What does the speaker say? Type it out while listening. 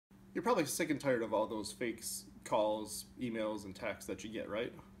You're probably sick and tired of all those fake calls, emails, and texts that you get,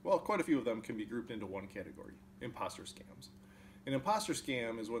 right? Well, quite a few of them can be grouped into one category: imposter scams. An imposter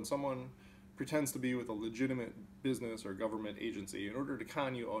scam is when someone pretends to be with a legitimate business or government agency in order to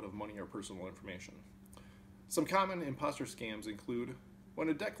con you out of money or personal information. Some common imposter scams include when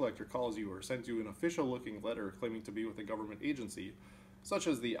a debt collector calls you or sends you an official-looking letter claiming to be with a government agency, such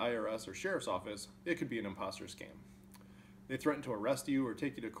as the IRS or Sheriff's Office. It could be an imposter scam. They threaten to arrest you or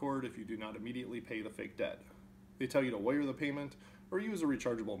take you to court if you do not immediately pay the fake debt. They tell you to wire the payment or use a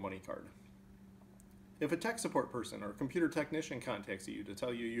rechargeable money card. If a tech support person or computer technician contacts you to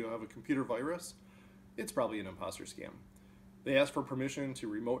tell you you have a computer virus, it's probably an imposter scam. They ask for permission to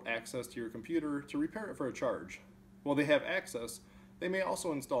remote access to your computer to repair it for a charge. While they have access, they may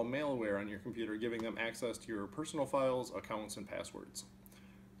also install malware on your computer, giving them access to your personal files, accounts, and passwords.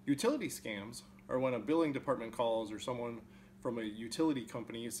 Utility scams are when a billing department calls or someone from a utility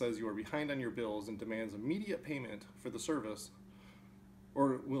company says you are behind on your bills and demands immediate payment for the service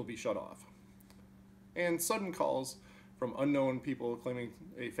or will be shut off. And sudden calls from unknown people claiming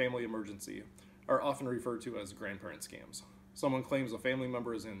a family emergency are often referred to as grandparent scams. Someone claims a family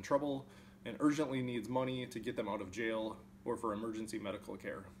member is in trouble and urgently needs money to get them out of jail or for emergency medical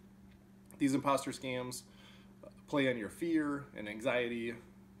care. These imposter scams play on your fear and anxiety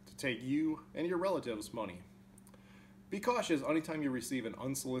to take you and your relatives' money. Be cautious anytime you receive an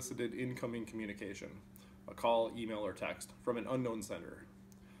unsolicited incoming communication, a call, email, or text from an unknown sender.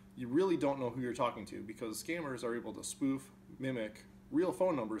 You really don't know who you're talking to because scammers are able to spoof, mimic real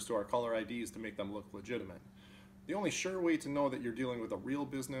phone numbers to our caller IDs to make them look legitimate. The only sure way to know that you're dealing with a real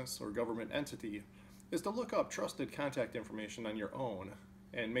business or government entity is to look up trusted contact information on your own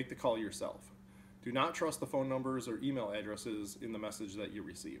and make the call yourself. Do not trust the phone numbers or email addresses in the message that you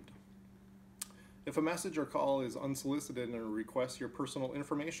received. If a message or call is unsolicited and requests your personal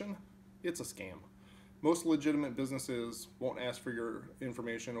information, it's a scam. Most legitimate businesses won't ask for your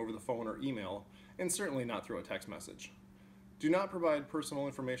information over the phone or email, and certainly not through a text message. Do not provide personal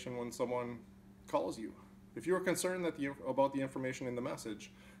information when someone calls you. If you are concerned about the information in the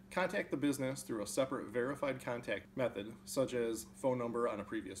message, contact the business through a separate verified contact method, such as phone number on a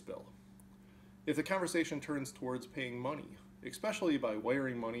previous bill. If the conversation turns towards paying money, especially by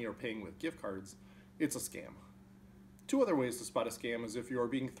wiring money or paying with gift cards, it's a scam. Two other ways to spot a scam is if you are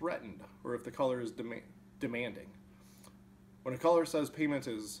being threatened or if the caller is demanding. When a caller says payment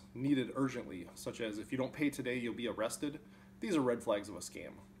is needed urgently, such as if you don't pay today, you'll be arrested, these are red flags of a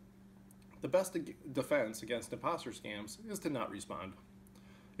scam. The best defense against imposter scams is to not respond.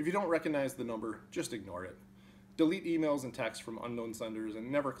 If you don't recognize the number, just ignore it. Delete emails and texts from unknown senders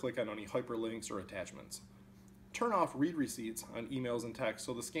and never click on any hyperlinks or attachments. Turn off read receipts on emails and texts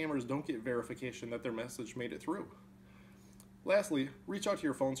so the scammers don't get verification that their message made it through. Lastly, reach out to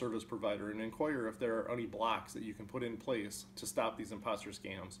your phone service provider and inquire if there are any blocks that you can put in place to stop these imposter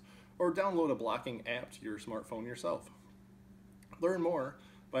scams, or download a blocking app to your smartphone yourself. Learn more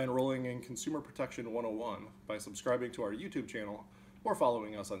by enrolling in Consumer Protection 101 by subscribing to our YouTube channel or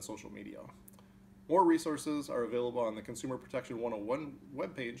following us on social media. More resources are available on the Consumer Protection 101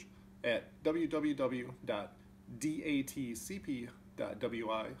 webpage at www.datcp.wi.gov.